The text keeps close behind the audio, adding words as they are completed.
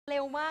เร็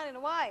วมากเลยน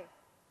ะเว้ย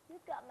You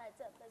got my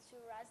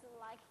temperature rising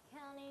like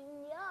counting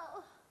yo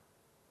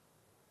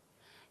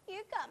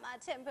You got my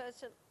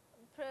temperature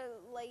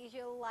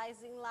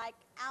rising like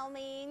El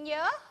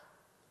Nino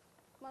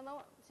มันต้อง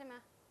ใช่ไหม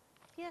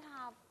พี่จะท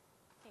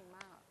ำเก่งม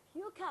าก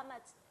You got my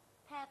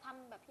แพรท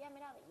ำแบบพี่ไม่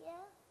ได้แบบ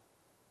yeah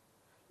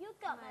You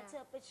got my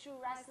temperature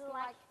rising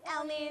like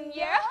El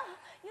Nino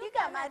You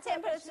got my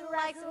temperature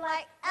rising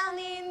like El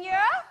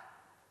Nino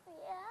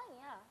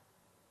yeah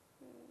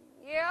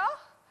yeah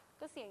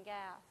ก็เสียงแก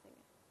อะเสียง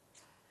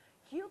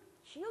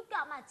You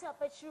got my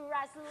temperature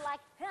rising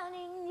like El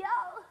Nino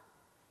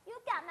You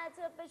got my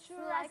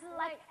temperature rising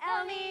like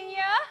El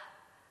Nino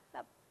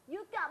You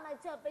got my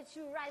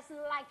temperature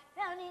rising like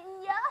El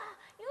Nino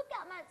You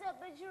got my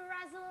temperature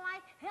rising like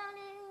El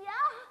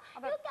Nino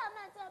You got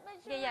my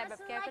temperature rising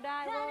like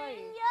El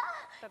Nino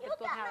You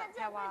got my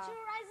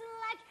temperature rising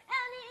like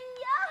El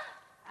Nino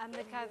I'm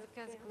the kind that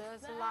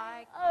girls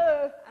like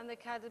I'm the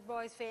kind that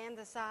boys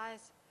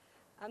fantasize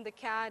I'm the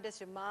kind that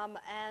your mom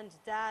and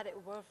dad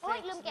were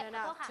turn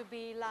out to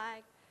be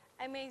like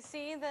I may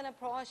seem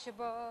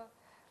unapproachable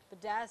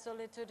But that's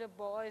only to the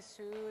boys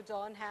who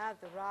don't have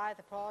the right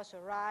approach or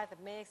right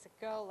that makes a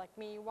girl like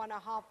me wanna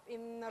hop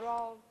in the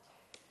road.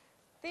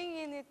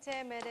 Thinking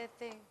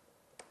intimidating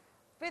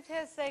with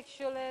her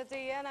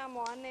sexuality, and I'm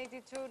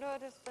 182 to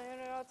the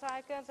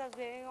stereotype, cause I'm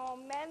saying, oh,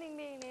 many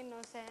being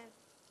innocent.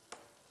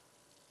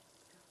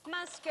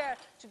 My skirt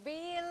to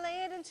be a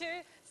little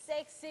too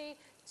sexy,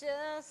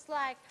 just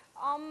like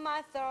on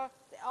my throat.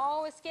 They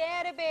always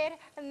get a bit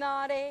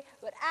naughty,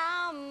 but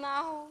I'm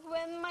not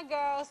with my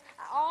girls.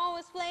 I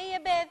always play a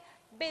bit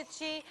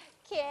bitchy,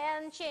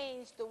 can't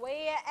change the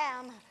way I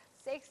am.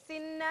 Sexy,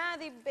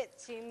 naughty,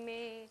 bitchy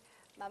me.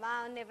 My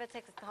mom never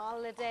takes a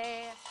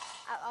holiday.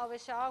 I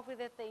always shock with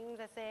the things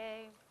I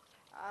say.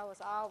 I was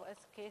always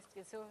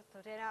kissed, so to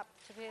it up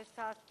to his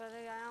touch, but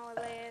I was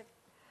late.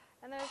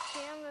 And there's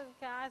him, the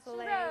guys are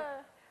late.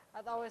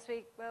 I'd always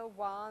speak well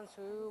one,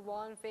 two,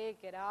 one,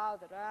 figure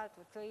out that I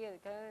was clear,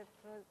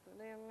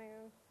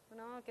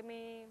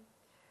 monogamy.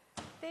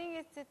 Thing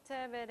is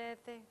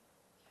intimidating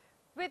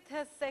with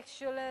her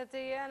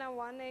sexuality, and I'm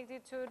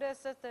 182 the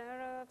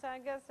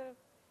stereotype.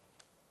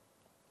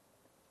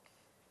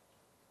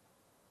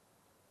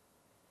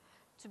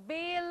 To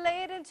be a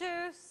lady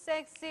too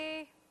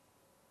sexy.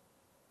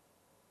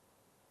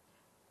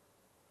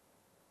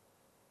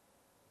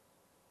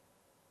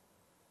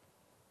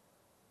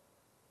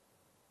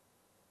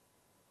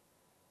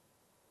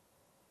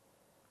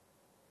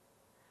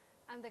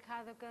 I'm the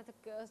kind of girl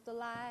that girls don't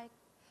like.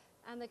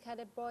 I'm the kind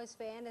that boys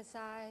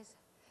fantasize.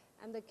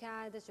 I'm the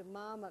kind that your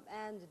mom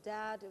and your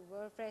dad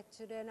were afraid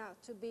to turn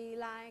out to be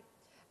like.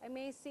 I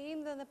may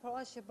seem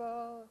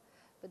unapproachable,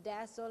 but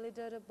that's only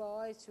to the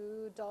boys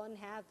who don't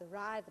have the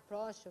right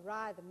approach or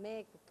right to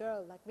make a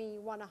girl like me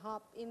wanna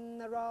hop in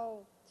the row.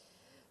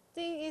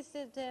 Thing is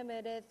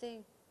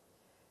intimidating.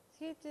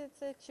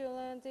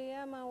 Sexuality,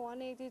 I'm a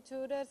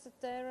 182, that's a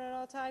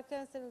stereotype,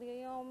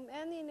 constantly on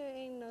any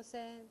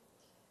innocent.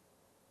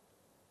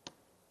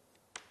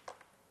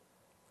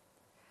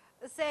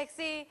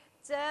 Sexy,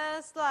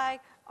 just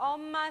like all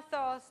my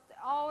thoughts,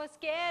 always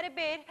get a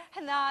bit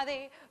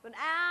naughty when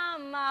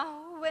I'm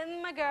out with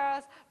my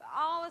girls.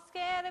 Always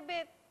get a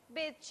bit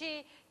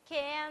bitchy,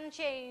 can't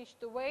change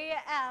the way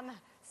I am.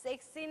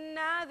 Sexy,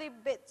 naughty,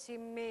 bitchy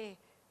me.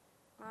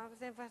 I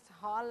was in for a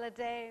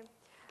holiday.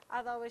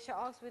 I'd always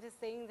shocked with the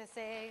things they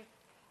say.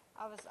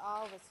 I was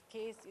always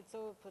kissed, it's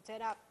so put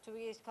it up to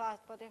each class,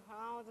 but it's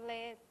hard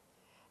late.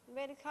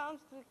 When it comes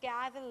to the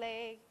gather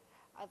leg,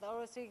 I'd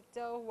always think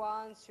the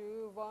one,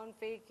 two, one,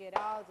 figured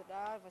out that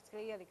I was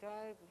clearly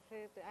good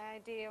with the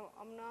idea of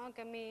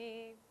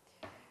monogamy.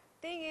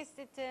 Thing is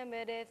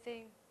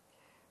intimidating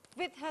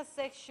with her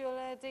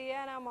sexuality,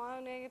 and I'm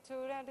wanting to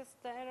that the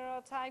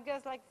stereotype,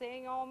 just like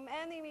saying, oh,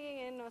 many being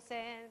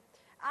innocent.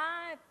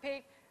 I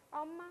pick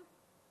on my.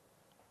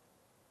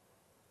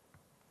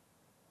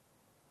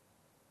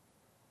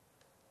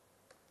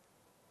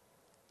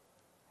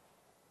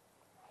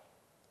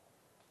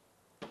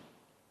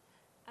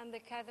 I'm the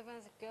kind of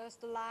ones that girls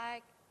don't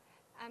like.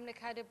 I'm the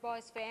kind of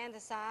boys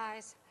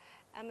fantasize.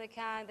 I'm the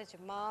kind that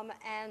your mom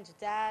and your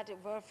dad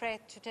were afraid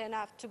to turn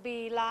out to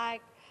be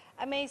like.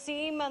 I may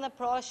seem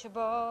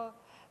unapproachable,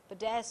 but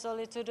that's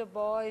only to the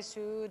boys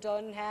who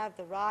don't have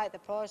the right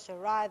approach or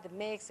right that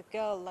makes a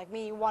girl like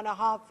me wanna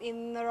hop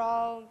in the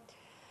row.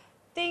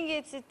 Think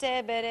it's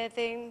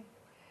intimidating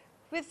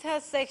with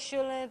her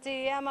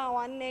sexuality. I'm a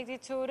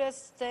 182 the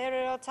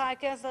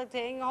stereotype, cause like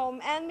staying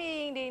home and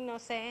being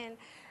innocent.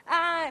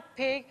 I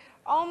pick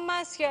on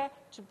my skirt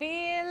to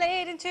be a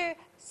lady too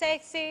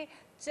sexy,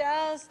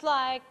 just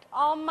like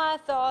all my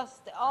thoughts.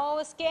 They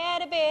always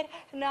get a bit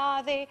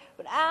naughty,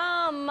 but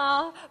I'm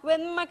out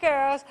with my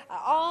girls. I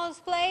always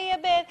play a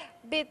bit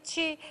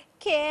bitchy,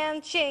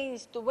 can't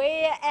change the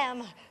way I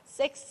am.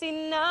 Sexy,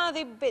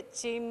 naughty,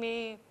 bitchy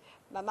me.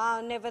 My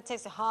mom never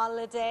takes a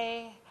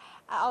holiday.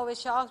 I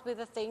always shocked with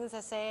the things I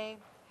say.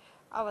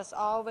 I was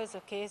always a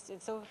kiss, and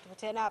so to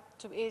turn up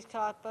to each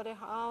class, but it's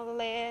all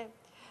late.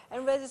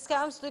 And when it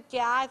comes to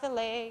the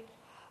leg,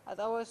 I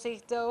always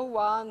seek the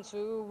one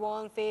who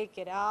won't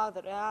figure it out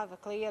that I have a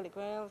clear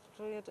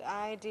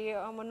idea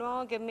of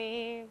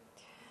monogamy.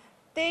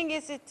 Think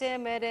it's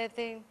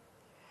intimidating.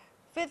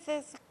 With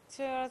this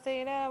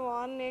thing I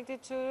want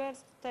it to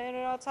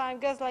stay all time,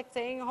 just like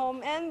staying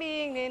home and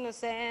being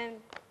innocent.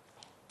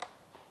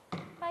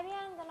 ไปพี่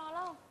อันจะนอนแ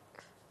ล้ว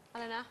อะ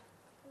ไรนะ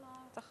นอ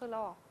น จะขึ้นแล้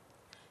วเหรอ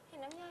เห็น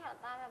น้ำยาหยอด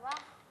ตาแบบว่า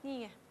นี่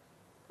ไง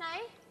ไหน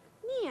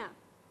นี่อ่ะ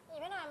หยิบ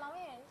ไปหน่อยมองไ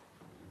ม่เห็น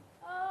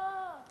เอ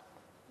อ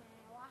แหม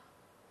วะ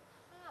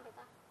ห้าไป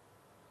ตา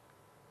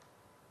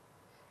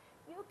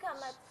ยุกลับ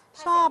มา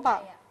ชอบอ่ะ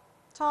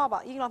ชอบอ่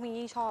ะ ยิ่งร้องเพลง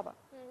ยิ่งชอบอ่ะ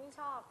ยิ่ง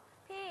ชอบ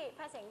พี่แ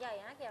พ้เสียงใหญ่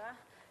นะเขียนว่า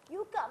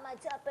You got my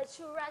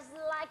temperature rise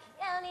like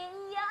an in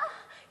ya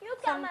You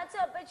got my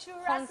temperature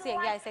คน rise เสียง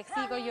ใหญ่ like เซ็ก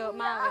ซี่ก็เยอะ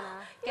มากเลยนะ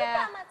แก You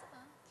got my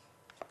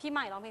พี่ให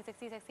ม่ร้องเพลงเซ็ก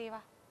ซี่ป่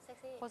ะ เซ็ก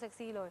ซี่ โคตรเซ็ก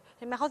ซี่เลย เ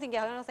ห็นไหมเขาเสียงใหญ่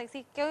เขาเซ็ก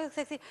ซี่ก็เ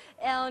ซ็กซี่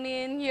เอลนิ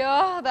นเยอ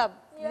ะแบบ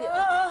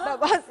แบบ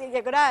ว่าเสียงให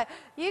ญ่ก็ได้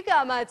You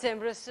got my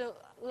temperature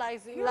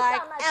like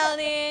El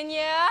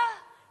Nino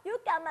You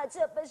got my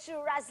temperature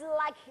rise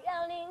like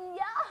an in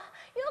ya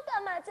You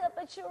got my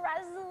temperature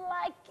rise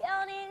like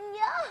an in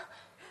ya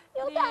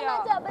You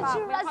got my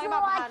temperature rise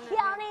like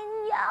an in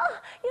ya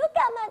You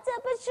got my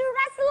temperature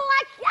rise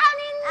like an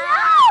in ya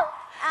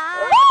I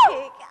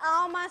pick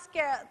all my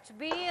skirt to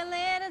be a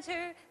little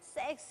too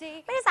sexy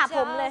ไม่ได้สระผ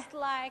มเลย Just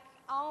like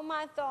all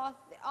my thoughts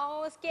they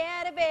always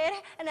get a bit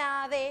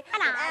naughty ข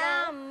นาด And เลย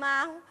I'm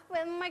out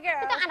with my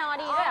girl ไม่ต้องอ่านอ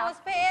ดีด้วยเหรอ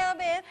always feel a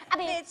bit อ่ะ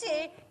พี่ bitchy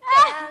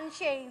Can't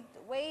change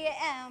the way I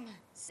am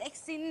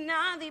Sexy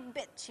naughty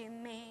bitchy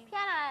me พี่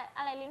อันอ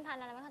ะไรลิ้นพัน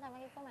อะไรไม่เข้าใจเมื่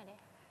อกี้ก็ใหม่ดิ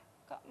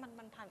ก็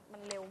มันผ่านมั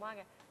นเร็วมาก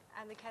ไง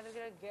I'm the kind of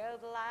girl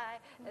that lie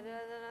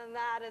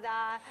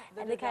ฉั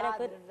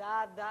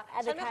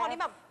นเป็นคนที่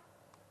แบ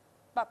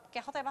บแก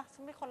เข้าใจปะฉั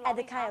นเป็นคนร้อง And เพ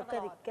ล the งช้า kind of ตล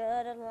girl อด that girl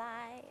that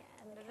lie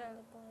And the kind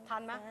of boy ทั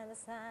นไหม that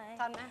fantasy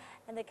ทันไหม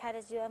And the kind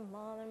that your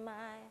mom and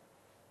my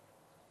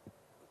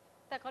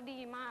แต่ก็ดี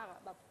มากอะ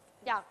แบบ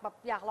อ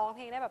ยากร้องเพ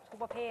ลงได้แบบทุก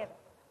ประเภทอะ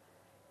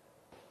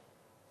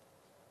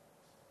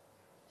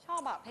ชอบ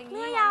แบบเพลงนี้ เ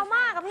นื้อยาวม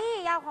ากอะพี่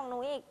ยาวของหนู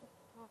อีก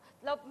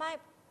แล้ว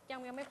ยั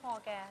งไม่พอ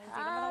แกจ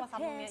ริงๆแล้วไม่ต้องมาซ้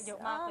ำตรงเนี้ยเยอะ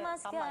มากเลย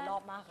ซ้ำหลายรอ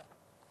บมากอะ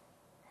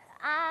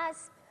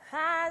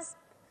as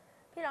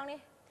พี่ร้องดิ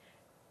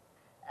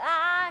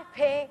I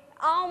pick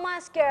all my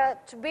skirt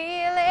to be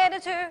a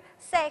little too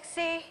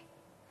sexy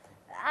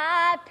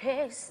I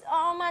pick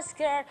all my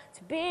skirt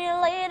to be a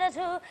little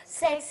too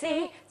sexy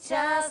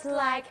just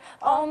like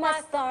all my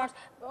thoughts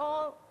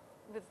all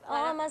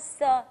my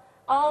thought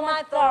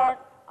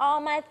all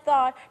my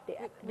thought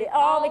they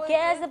always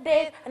get a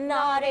bit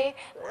naughty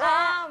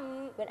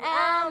when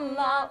I'm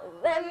out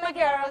with my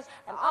girls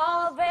I'm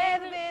always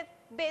a bit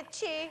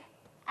bitchy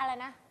อะไร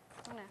นะ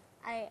ตรงไหน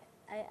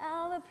I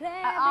always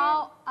play a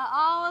I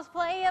always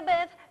play a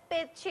bit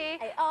bitchy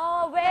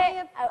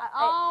bit I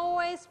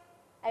always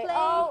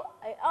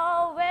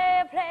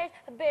play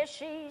a bit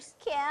she's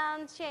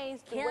can't change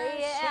the way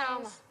I am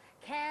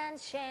can't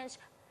change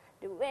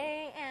the way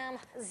I am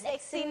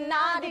sexy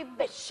naughty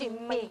bitchy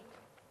me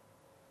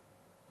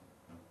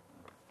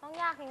ต้อง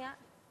ยากทีเนี้ย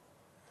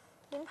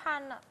ลิ้นพั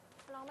นอะ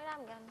ร้องไม่ได้เ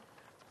หมือนกัน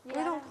ไ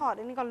ม่ต้องถอด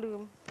อันนี้ก่อนลื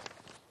ม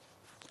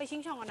ไปชิ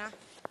งช่องก่อนนะ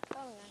ก็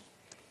เหมือนกัน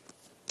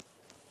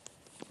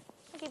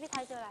เมื่อกี้พี่ไท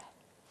ยเจออะไร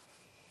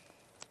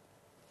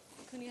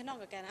คืนนี้ฉันนอน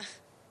กับแกนะ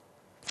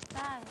ไ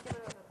ด้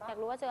อยาก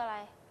รู้ว่าเจออะไร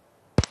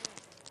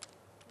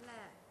นั่น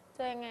แหละ เจ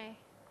อยังไง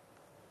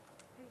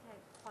พี่ชัย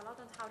ขอเล่า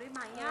ตอนเช้าได้ไหม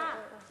อ่ะ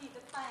ฉีดจ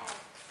ะแตก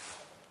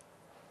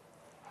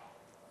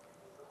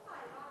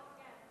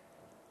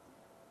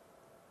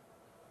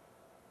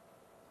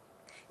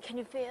Can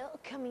you feel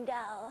coming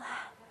down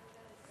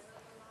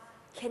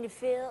Can you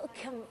feel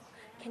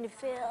Can you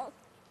feel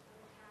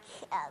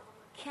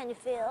Can you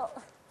feel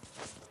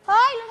เ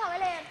ฮ้ยลืมถอดไว้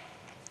เลย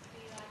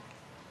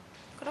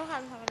ก็ต้องท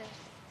ำไปเลย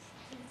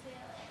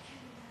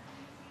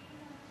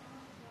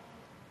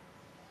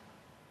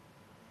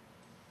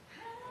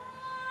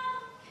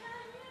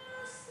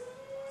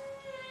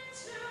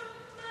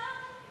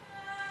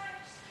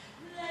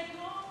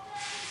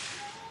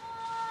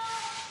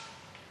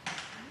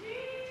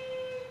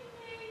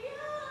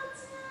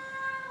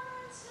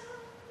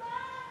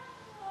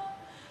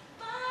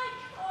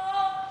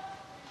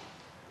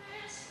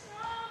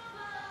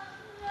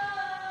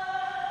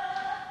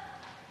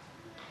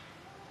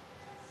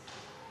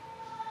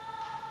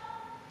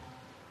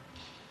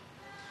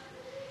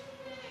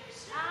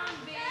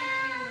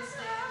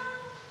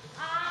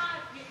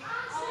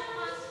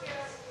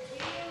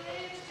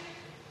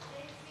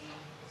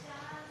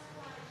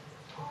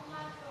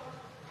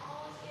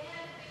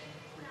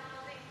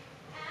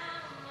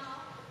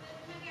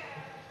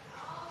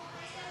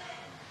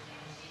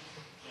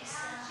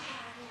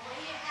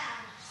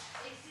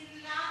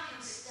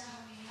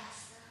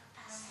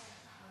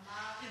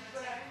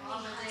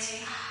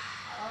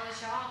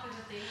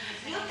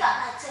You got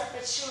my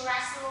temperature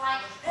rising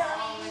like hell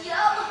in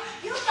yo.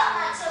 You got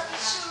my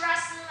temperature rising